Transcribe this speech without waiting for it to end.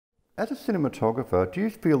As a cinematographer, do you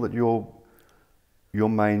feel that your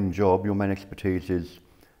main job, your main expertise is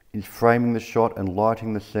framing the shot and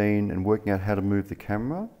lighting the scene and working out how to move the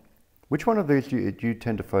camera? Which one of these do you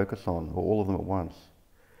tend to focus on, or all of them at once?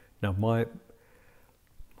 Now,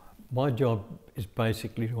 my job is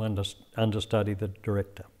basically to understudy the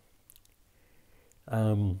director.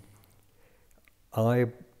 As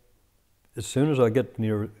soon as I get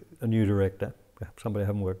near a new director, somebody I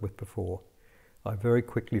haven't worked with before, I very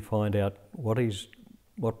quickly find out what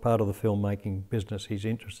part of the filmmaking business he's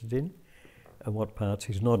interested in and what parts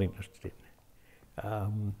he's not interested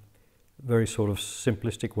in. Very sort of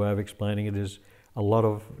simplistic way of explaining it is a lot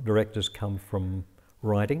of directors come from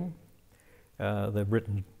writing. They've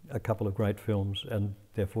written a couple of great films and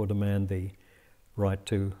therefore demand the right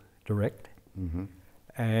to direct. Mm-hmm.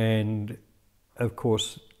 And of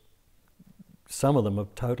course, some of them are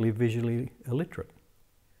totally visually illiterate.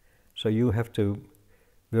 So you have to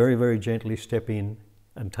very, very gently step in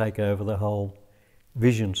and take over the whole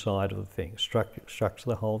vision side of the thing, structure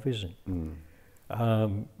the whole vision.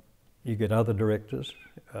 Mm. You get other directors.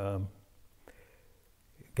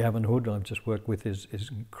 Gavin Hood, I've just worked with, is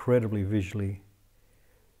incredibly visually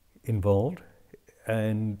involved,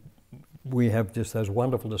 and we have just those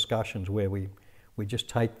wonderful discussions where we just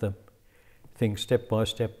take the thing step by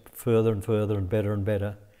step, further and further and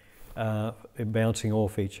better, bouncing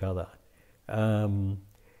off each other.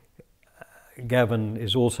 Gavin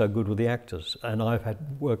is also good with the actors, and I've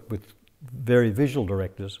had worked with very visual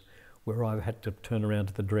directors where I've had to turn around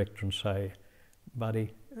to the director and say,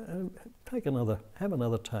 buddy, have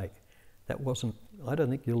another take. That wasn't, I don't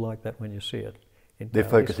think you'll like that when you see it. They're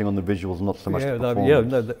focusing on the visuals, not so much the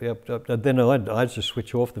performance. Then I just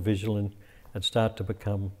switch off the visual and start to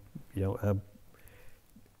become,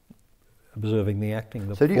 observing the acting,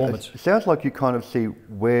 the performance. It sounds like you kind of see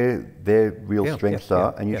where their real strengths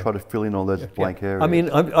are, and you try to fill in all those blank areas. I mean,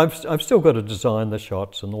 I've still got to design the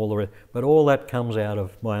shots and all the rest, but all that comes out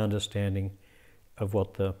of my understanding of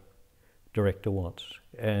what the director wants.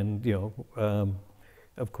 And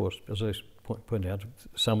of course, as I point out,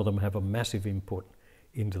 some of them have a massive input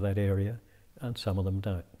into that area, and some of them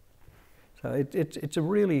don't. So it's a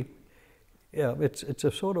really, it's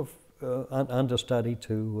a sort of understudy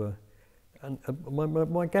to. And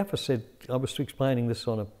my gaffer said, I was explaining this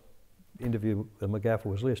on an interview that my gaffer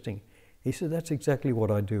was listening. He said, that's exactly what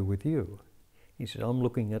I do with you. He said, I'm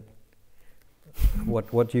looking at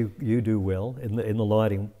what you do well in the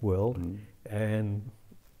lighting world, and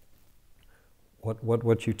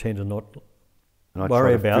what you tend to not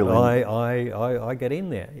worry about. I get in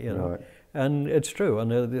there, Right. And it's true.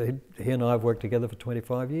 And he and I have worked together for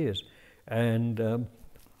 25 years, and.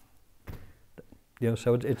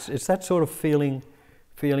 So it's that sort of feeling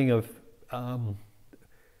of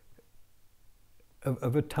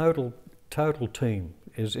a total team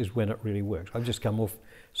is when it really works. I've just come off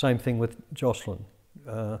same thing with Jocelyn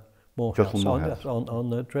Morehouse on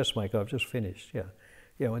the dressmaker I've just finished.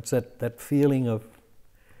 It's that feeling of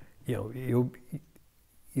you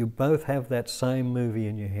both have that same movie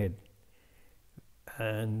in your head,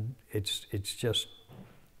 and it's just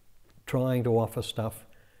trying to offer stuff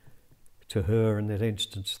to her in that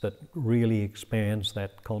instance that really expands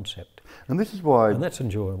that concept. And this is why... And that's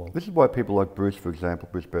enjoyable. This is why people like Bruce, for example,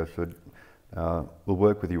 Bruce Beresford, will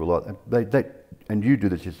work with you a lot. And you do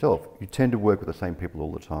this yourself. You tend to work with the same people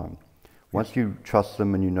all the time. Once you trust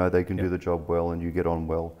them and you know they can do the job well and you get on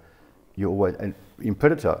well, you always... And in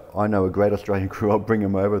Predator, I know a great Australian crew, I'll bring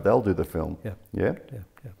them over, they'll do the film. Yeah?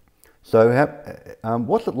 So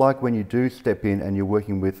what's it like when you do step in and you're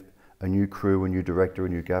working with a new crew, a new director, a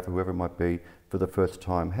new gaffer, whoever it might be, for the first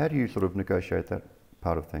time? How do you sort of negotiate that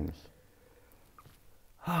part of things?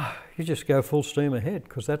 You just go full steam ahead,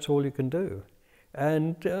 because that's all you can do.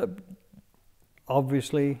 And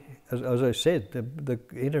obviously, as I said, the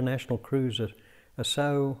international crews are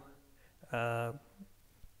so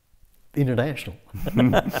international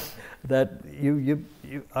that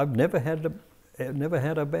I've never had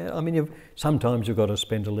a bad. I mean, sometimes you've got to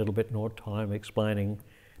spend a little bit more time explaining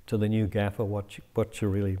to the new gaffer what your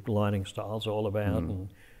really lighting style's all about and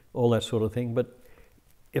all that sort of thing. But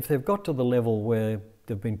if they've got to the level where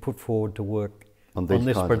they've been put forward to work on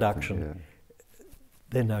this production,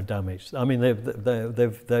 they're no dummies. I mean, they've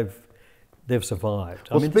survived.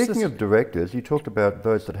 Well, speaking of directors, you talked about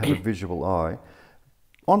those that have a visual eye.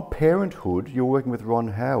 On Parenthood, you're working with Ron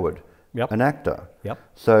Howard, an actor.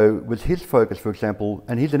 So was his focus, for example,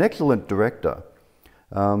 and he's an excellent director,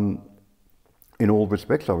 in all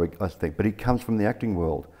respects, I think, but he comes from the acting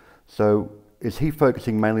world. So is he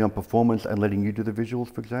focusing mainly on performance and letting you do the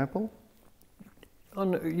visuals, for example?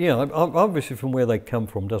 Obviously from where they come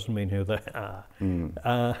from doesn't mean who they are,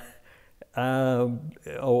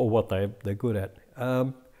 or what they're good at.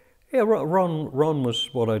 Ron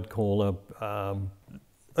was what I'd call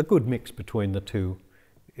a good mix between the two,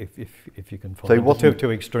 if you can find the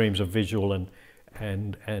two extremes of visual and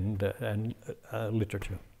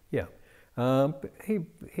literature. Yeah,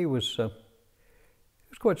 he was.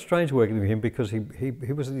 It was quite strange working with him because he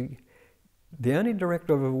was the only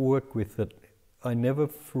director I've ever worked with that I never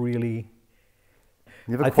really.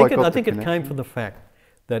 I think it came from the fact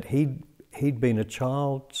that he'd been a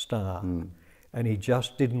child star, and he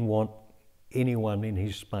just didn't want anyone in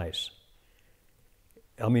his space.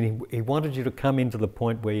 I mean, he wanted you to come into the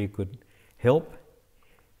point where you could help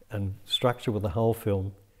and structure with the whole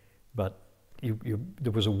film, but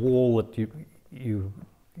there was a wall that you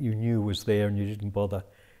knew was there, and you didn't bother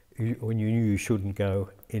when you knew you shouldn't go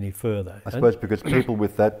any further. I suppose because people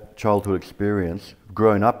with that childhood experience,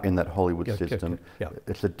 grown up in that Hollywood system,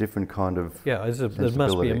 it's a different kind of there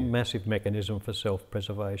must be a massive mechanism for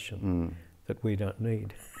self-preservation that we don't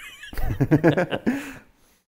need.